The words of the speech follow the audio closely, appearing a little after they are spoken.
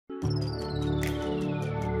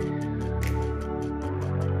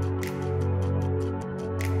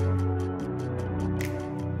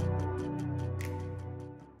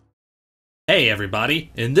Hey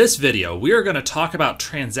everybody, in this video we are going to talk about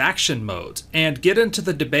transaction modes and get into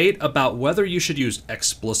the debate about whether you should use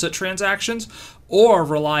explicit transactions or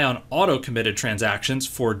rely on auto-committed transactions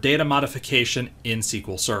for data modification in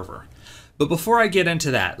SQL Server. But before I get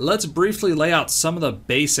into that, let's briefly lay out some of the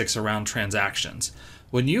basics around transactions.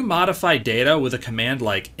 When you modify data with a command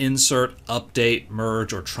like insert, update,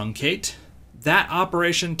 merge, or truncate, that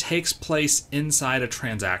operation takes place inside a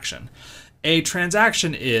transaction. A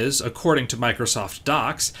transaction is, according to Microsoft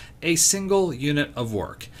Docs, a single unit of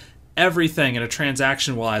work. Everything in a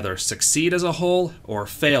transaction will either succeed as a whole or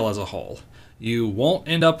fail as a whole. You won't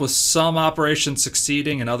end up with some operations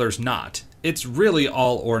succeeding and others not. It's really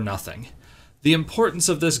all or nothing. The importance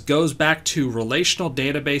of this goes back to relational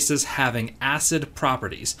databases having ACID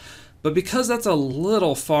properties. But because that's a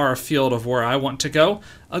little far afield of where I want to go,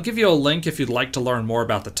 I'll give you a link if you'd like to learn more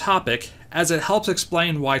about the topic, as it helps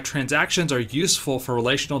explain why transactions are useful for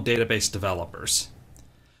relational database developers.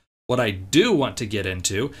 What I do want to get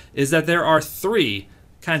into is that there are three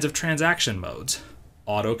kinds of transaction modes: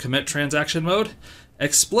 auto-commit transaction mode,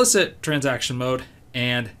 explicit transaction mode,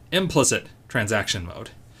 and implicit transaction mode.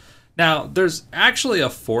 Now, there's actually a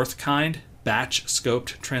fourth kind,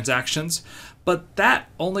 batch-scoped transactions, but that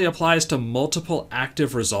only applies to multiple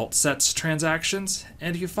active result sets transactions,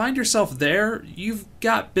 and if you find yourself there, you've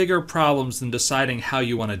got bigger problems than deciding how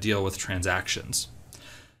you want to deal with transactions.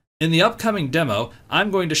 In the upcoming demo,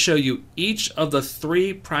 I'm going to show you each of the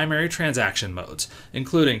three primary transaction modes,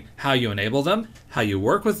 including how you enable them, how you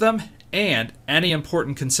work with them, and any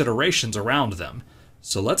important considerations around them.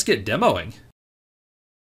 So let's get demoing.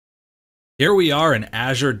 Here we are in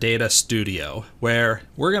Azure Data Studio, where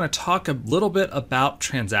we're going to talk a little bit about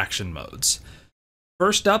transaction modes.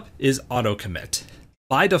 First up is auto-commit.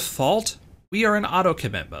 By default, we are in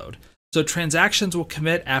auto-commit mode, so transactions will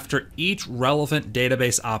commit after each relevant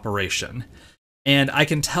database operation. And I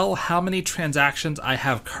can tell how many transactions I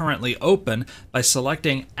have currently open by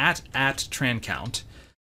selecting @tran_count.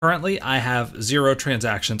 Currently, I have 0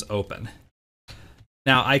 transactions open.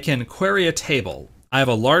 Now, I can query a table. I have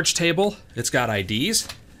a large table, it's got IDs,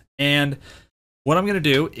 and what I'm going to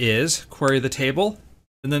do is query the table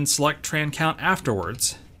and then select tran count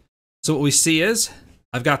afterwards. So what we see is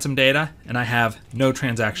I've got some data and I have no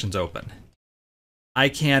transactions open. I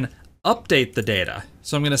can update the data,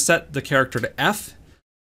 so I'm going to set the character to F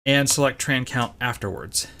and select tran count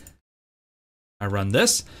afterwards. I run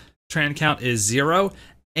this, tran count is 0,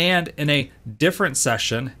 and in a different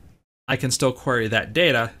session I can still query that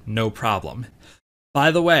data, no problem. By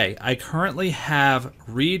the way, I currently have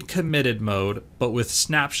read committed mode, but with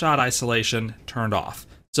snapshot isolation turned off.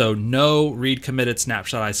 So no read committed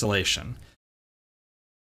snapshot isolation.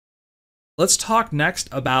 Let's talk next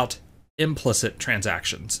about implicit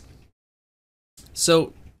transactions.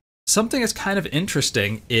 So something that's kind of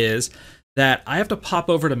interesting is that I have to pop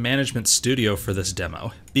over to Management Studio for this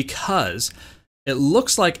demo because it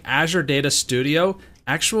looks like Azure Data Studio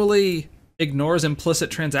actually ignores implicit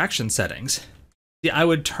transaction settings. I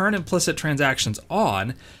would turn implicit transactions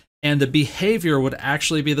on, and the behavior would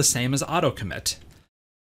actually be the same as auto-commit.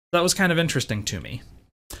 That was kind of interesting to me.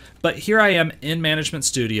 But here I am in Management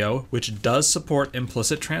Studio, which does support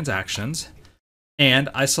implicit transactions, and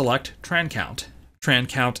I select tran count. Tran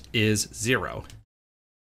count is 0.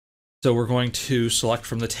 So we're going to select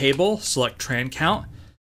from the table, select tran count.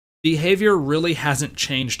 Behavior really hasn't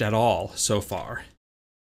changed at all so far.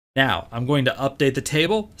 Now, I'm going to update the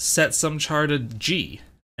table, set some char to G,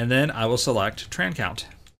 and then I will select tran count.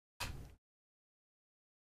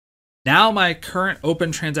 Now my current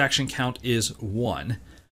open transaction count is 1.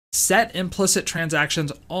 Set implicit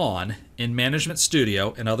transactions on in Management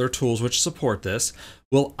Studio and other tools which support this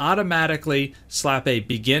will automatically slap a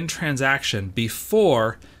begin transaction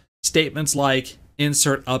before statements like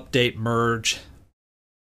insert, update, merge,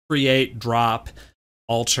 create, drop,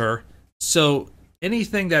 alter. So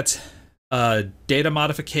anything that's data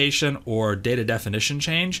modification or data definition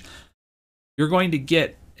change, you're going to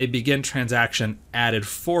get a begin transaction added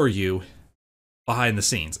for you behind the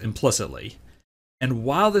scenes, implicitly. And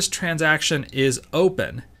while this transaction is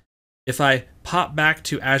open, if I pop back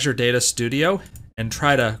to Azure Data Studio and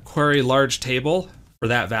try to query large table for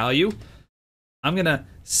that value, I'm going to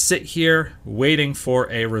sit here waiting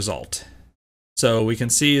for a result. So we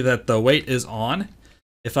can see that the wait is on.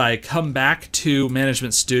 If I come back to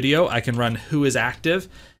Management Studio, I can run who is active,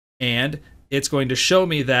 and it's going to show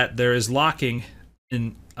me that there is locking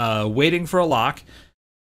in waiting for a lock,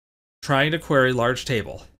 trying to query large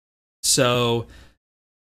table. So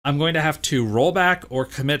I'm going to have to roll back or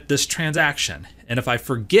commit this transaction. And if I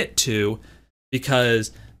forget to,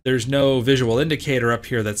 because there's no visual indicator up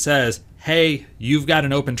here that says, hey, you've got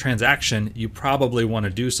an open transaction, you probably want to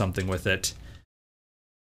do something with it,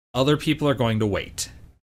 other people are going to wait.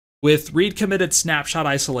 With read committed snapshot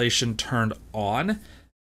isolation turned on,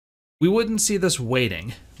 we wouldn't see this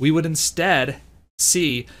waiting. We would instead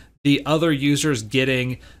see the other users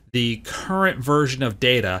getting the current version of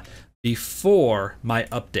data before my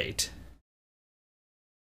update.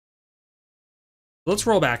 Let's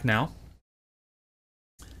roll back now.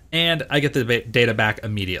 And I get the data back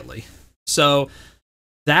immediately. So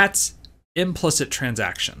that's implicit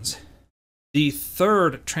transactions. The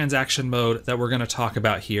third transaction mode that we're going to talk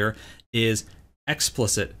about here is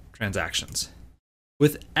explicit transactions.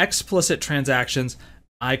 With explicit transactions,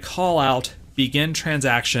 I call out begin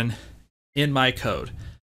transaction in my code.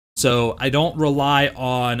 So I don't rely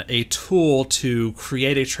on a tool to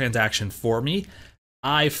create a transaction for me.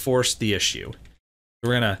 I force the issue.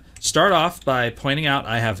 We're going to start off by pointing out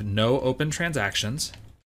I have no open transactions.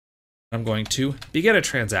 I'm going to begin a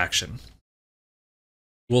transaction.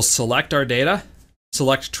 We'll select our data,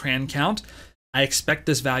 select tran count. I expect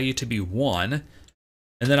this value to be 1,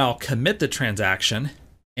 and then I'll commit the transaction,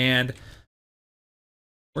 and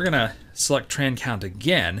we're going to select tran count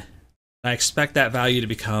again. I expect that value to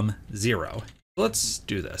become 0. Let's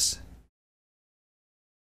do this.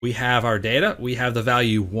 We have our data, we have the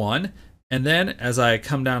value 1, and then as I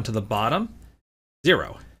come down to the bottom,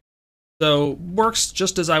 0. So works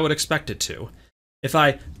just as I would expect it to. If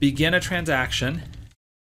I begin a transaction,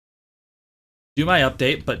 do my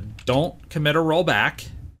update, but don't commit or roll back,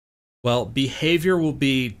 well, behavior will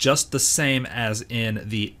be just the same as in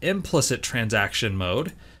the implicit transaction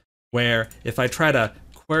mode, where if I try to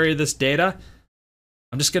query this data,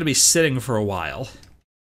 I'm just going to be sitting for a while,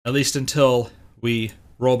 at least until we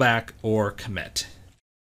roll back or commit.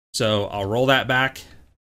 So I'll roll that back,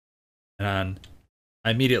 and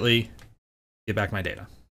I immediately get back my data.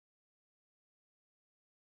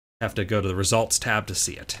 Have to go to the results tab to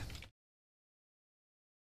see it.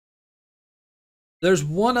 There's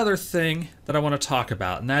one other thing that I want to talk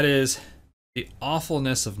about, and that is the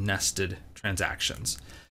awfulness of nested transactions.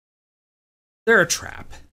 They're a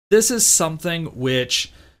trap. This is something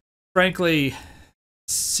which, frankly,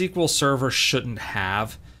 SQL Server shouldn't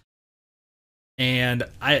have. And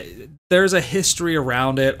there's a history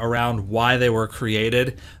around it, around why they were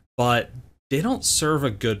created, but they don't serve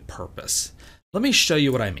a good purpose. Let me show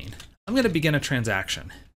you what I mean. I'm going to begin a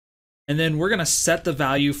transaction, and then we're going to set the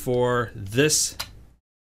value for this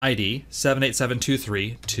ID,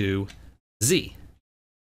 78723, to Z.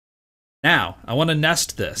 Now, I want to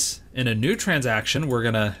nest this. In a new transaction, we're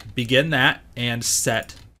going to begin that and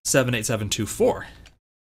set 78724.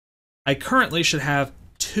 I currently should have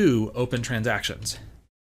 2 open transactions.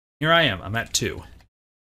 Here I am, I'm at 2.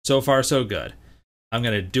 So far, so good. I'm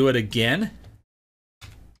going to do it again.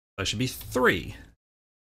 That should be 3.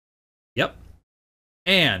 Yep.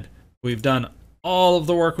 And we've done all of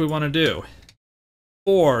the work we want to do.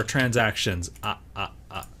 4 transactions.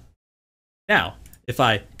 Now, if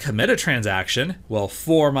I commit a transaction, well,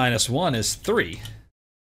 4 minus 1 is 3.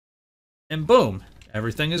 And boom,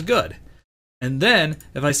 everything is good. And then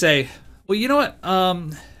if I say, well, you know what?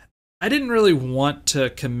 I didn't really want to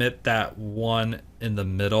commit that one in the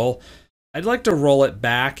middle. I'd like to roll it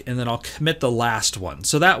back, and then I'll commit the last one.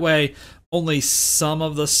 So that way, only some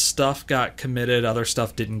of the stuff got committed, other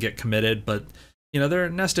stuff didn't get committed, but you know, they're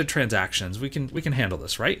nested transactions. We can handle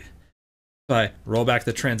this, right? If I roll back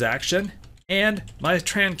the transaction, and my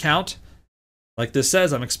tran count, like this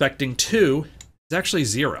says, I'm expecting 2, is actually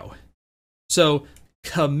 0. So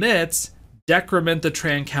commits decrement the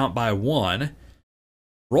tran count by 1.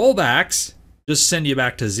 Rollbacks just send you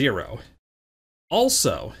back to 0.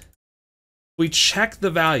 Also, we check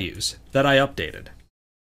the values that I updated.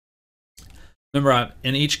 Remember,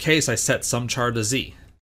 in each case, I set some char to Z.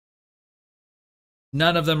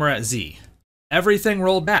 None of them are at Z. Everything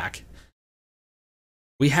rolled back.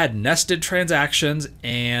 We had nested transactions,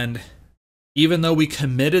 and even though we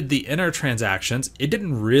committed the inner transactions, it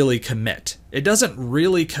didn't really commit. It doesn't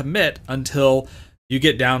really commit until you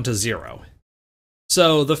get down to 0.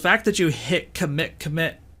 So the fact that you hit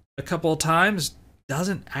commit a couple of times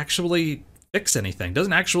doesn't actually fix anything,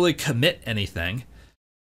 doesn't actually commit anything.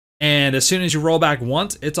 And as soon as you roll back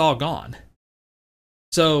once, it's all gone.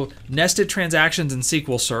 So nested transactions in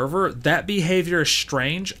SQL Server, that behavior is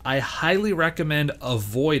strange. I highly recommend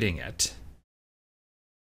avoiding it.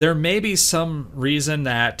 There may be some reason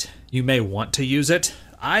that you may want to use it.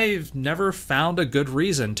 I've never found a good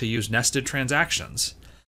reason to use nested transactions.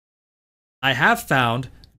 I have found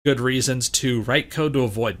good reasons to write code to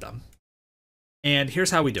avoid them. And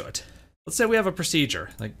here's how we do it. let's say we have a procedure,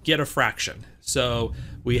 like get a fraction. So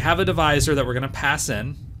we have a divisor that we're going to pass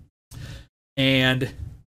in, and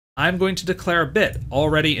I'm going to declare a bit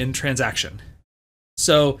already in transaction.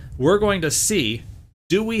 So we're going to see,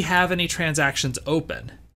 do we have any transactions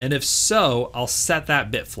open? And if so, I'll set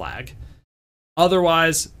that bit flag.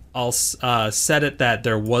 Otherwise, I'll set it that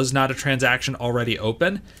there was not a transaction already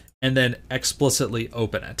open, and then explicitly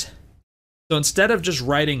open it. So instead of just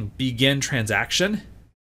writing begin transaction,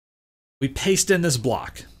 we paste in this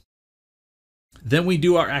block. Then we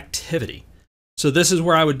do our activity. So this is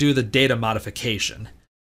where I would do the data modification.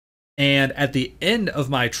 And at the end of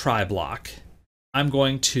my try block, I'm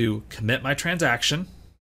going to commit my transaction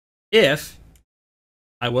if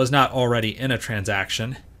I was not already in a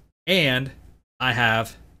transaction and I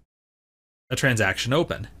have a transaction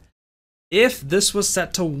open. If this was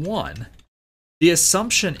set to 1, the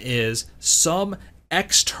assumption is some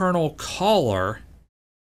external caller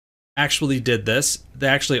actually did this. They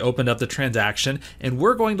actually opened up the transaction, and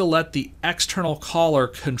we're going to let the external caller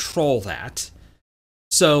control that.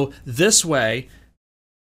 So this way,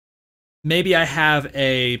 maybe I have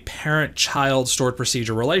a parent-child stored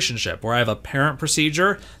procedure relationship where I have a parent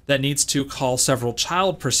procedure that needs to call several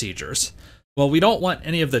child procedures. Well, we don't want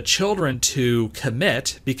any of the children to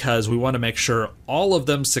commit because we want to make sure all of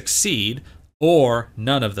them succeed or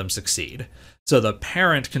none of them succeed. So the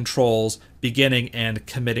parent controls beginning and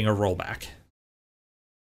committing a rollback.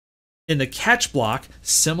 In the catch block,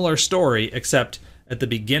 similar story, except at the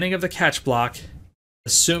beginning of the catch block,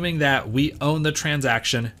 assuming that we own the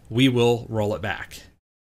transaction, we will roll it back.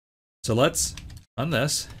 So let's run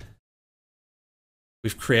this.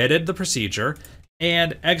 We've created the procedure,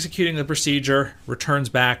 and executing the procedure returns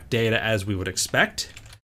back data as we would expect.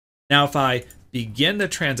 Now, if I begin the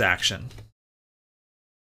transaction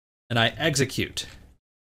and I execute,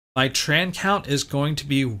 my tran count is going to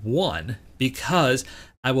be 1 because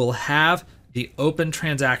I will have the open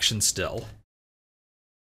transaction still.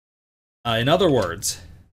 In other words,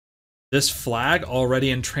 this flag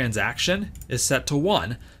already in transaction is set to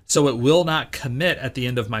 1, so it will not commit at the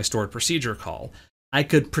end of my stored procedure call. I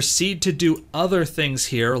could proceed to do other things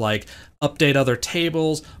here, like update other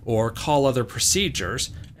tables or call other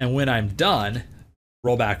procedures, and when I'm done,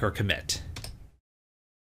 roll back or commit.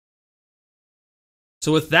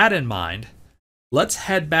 So with that in mind, let's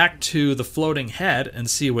head back to the floating head and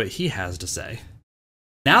see what he has to say.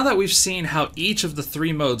 Now that we've seen how each of the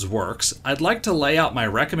 3 modes works, I'd like to lay out my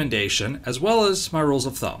recommendation as well as my rules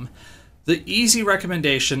of thumb. The easy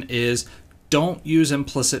recommendation is don't use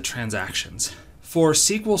implicit transactions. For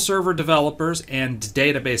SQL Server developers and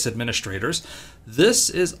database administrators, this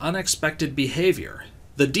is unexpected behavior.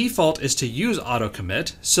 The default is to use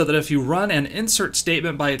autocommit so that if you run an insert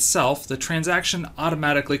statement by itself, the transaction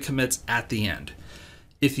automatically commits at the end.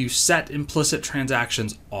 If you set implicit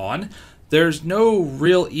transactions on, there's no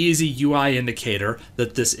real easy UI indicator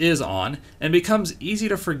that this is on, and it becomes easy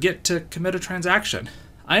to forget to commit a transaction.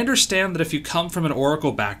 I understand that if you come from an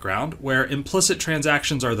Oracle background where implicit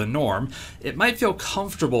transactions are the norm, it might feel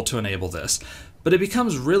comfortable to enable this, but it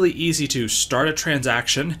becomes really easy to start a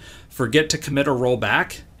transaction, forget to commit or roll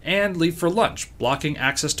back, and leave for lunch, blocking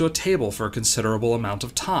access to a table for a considerable amount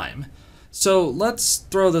of time. So let's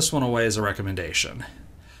throw this one away as a recommendation.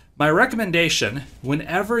 My recommendation,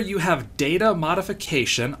 whenever you have data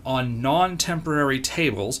modification on non-temporary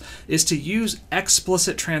tables, is to use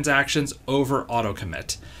explicit transactions over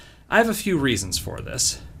autocommit. I have a few reasons for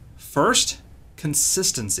this. First,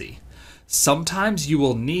 consistency. Sometimes you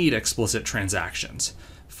will need explicit transactions.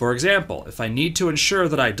 For example, if I need to ensure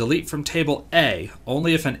that I delete from table A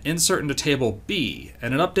only if an insert into table B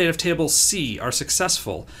and an update of table C are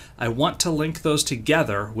successful, I want to link those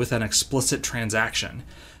together with an explicit transaction.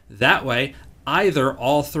 That way, either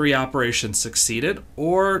all 3 operations succeeded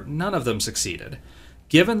or none of them succeeded.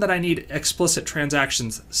 Given that I need explicit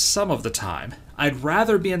transactions some of the time, I'd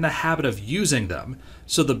rather be in the habit of using them.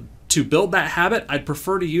 So to build that habit, I'd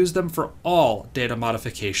prefer to use them for all data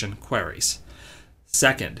modification queries.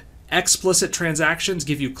 Second, explicit transactions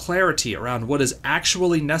give you clarity around what is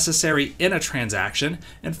actually necessary in a transaction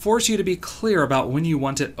and force you to be clear about when you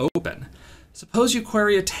want it open. Suppose you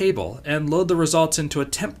query a table and load the results into a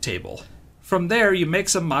temp table. From there, you make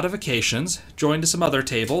some modifications, join to some other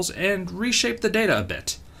tables, and reshape the data a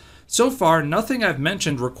bit. So far, nothing I've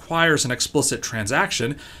mentioned requires an explicit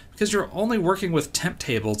transaction because you're only working with temp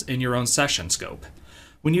tables in your own session scope.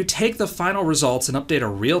 When you take the final results and update a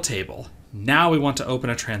real table, now we want to open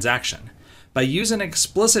a transaction. By using an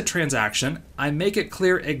explicit transaction, I make it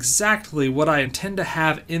clear exactly what I intend to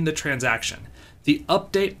have in the transaction. The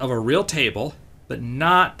update of a real table, but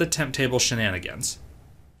not the temp table shenanigans.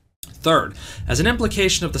 Third, as an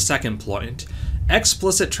implication of the second point,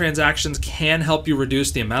 explicit transactions can help you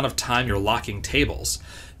reduce the amount of time you're locking tables.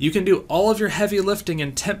 You can do all of your heavy lifting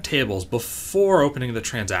in temp tables before opening the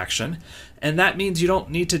transaction, and that means you don't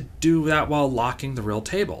need to do that while locking the real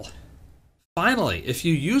table. Finally, if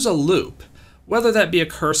you use a loop, whether that be a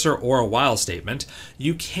cursor or a while statement,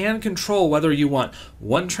 you can control whether you want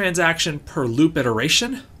one transaction per loop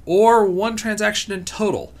iteration or one transaction in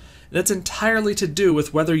total. That's entirely to do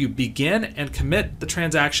with whether you begin and commit the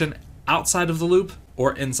transaction outside of the loop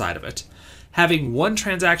or inside of it. Having one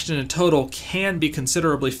transaction in total can be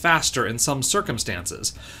considerably faster in some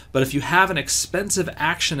circumstances, but if you have an expensive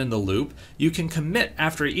action in the loop, you can commit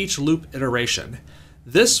after each loop iteration.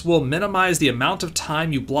 This will minimize the amount of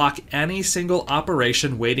time you block any single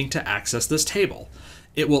operation waiting to access this table.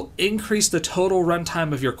 It will increase the total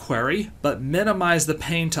runtime of your query, but minimize the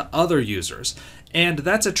pain to other users, and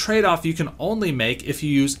that's a trade-off you can only make if you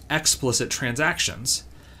use explicit transactions.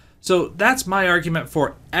 So that's my argument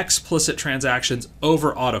for explicit transactions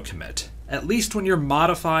over autocommit, at least when you're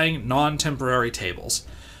modifying non-temporary tables.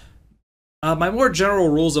 My more general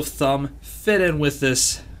rules of thumb fit in with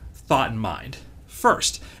this thought in mind.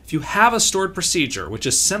 First, if you have a stored procedure, which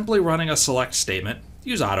is simply running a select statement,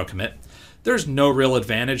 use autocommit. There's no real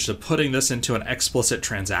advantage to putting this into an explicit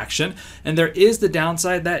transaction, and there is the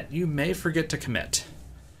downside that you may forget to commit.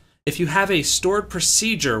 If you have a stored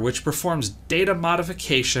procedure which performs data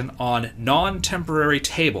modification on non-temporary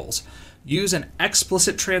tables, use an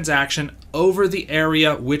explicit transaction over the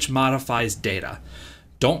area which modifies data.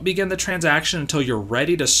 Don't begin the transaction until you're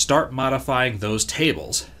ready to start modifying those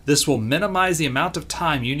tables. This will minimize the amount of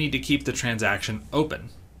time you need to keep the transaction open.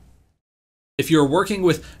 If you're working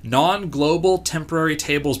with non-global temporary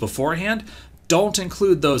tables beforehand, don't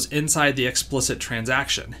include those inside the explicit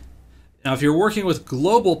transaction. Now, if you're working with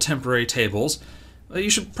global temporary tables,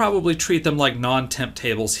 you should probably treat them like non-temp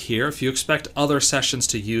tables here if you expect other sessions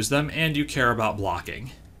to use them and you care about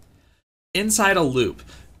blocking. Inside a loop,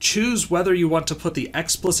 choose whether you want to put the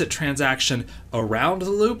explicit transaction around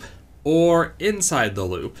the loop or inside the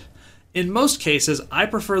loop. In most cases, I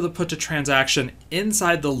prefer to put the transaction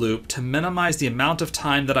inside the loop to minimize the amount of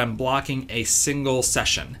time that I'm blocking a single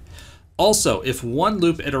session. Also, if one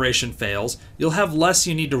loop iteration fails, you'll have less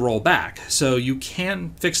you need to roll back, so you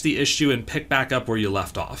can fix the issue and pick back up where you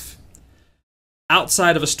left off.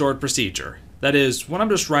 Outside of a stored procedure, that is, when I'm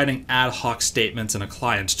just writing ad hoc statements in a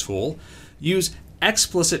client tool, use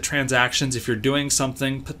explicit transactions if you're doing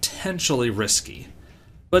something potentially risky.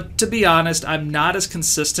 But to be honest, I'm not as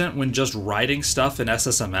consistent when just writing stuff in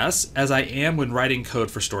SSMS as I am when writing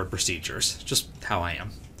code for stored procedures. Just how I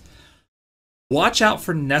am. Watch out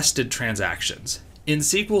for nested transactions. In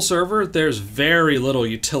SQL Server, there's very little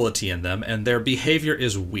utility in them, and their behavior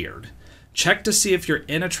is weird. Check to see if you're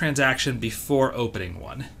in a transaction before opening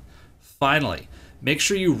one. Finally, make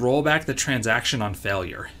sure you roll back the transaction on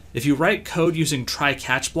failure. If you write code using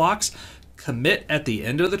try-catch blocks, commit at the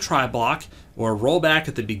end of the try block or roll back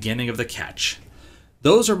at the beginning of the catch.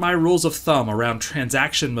 Those are my rules of thumb around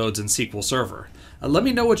transaction modes in SQL Server. Let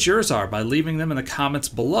me know what yours are by leaving them in the comments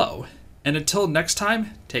below. And until next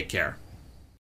time, take care.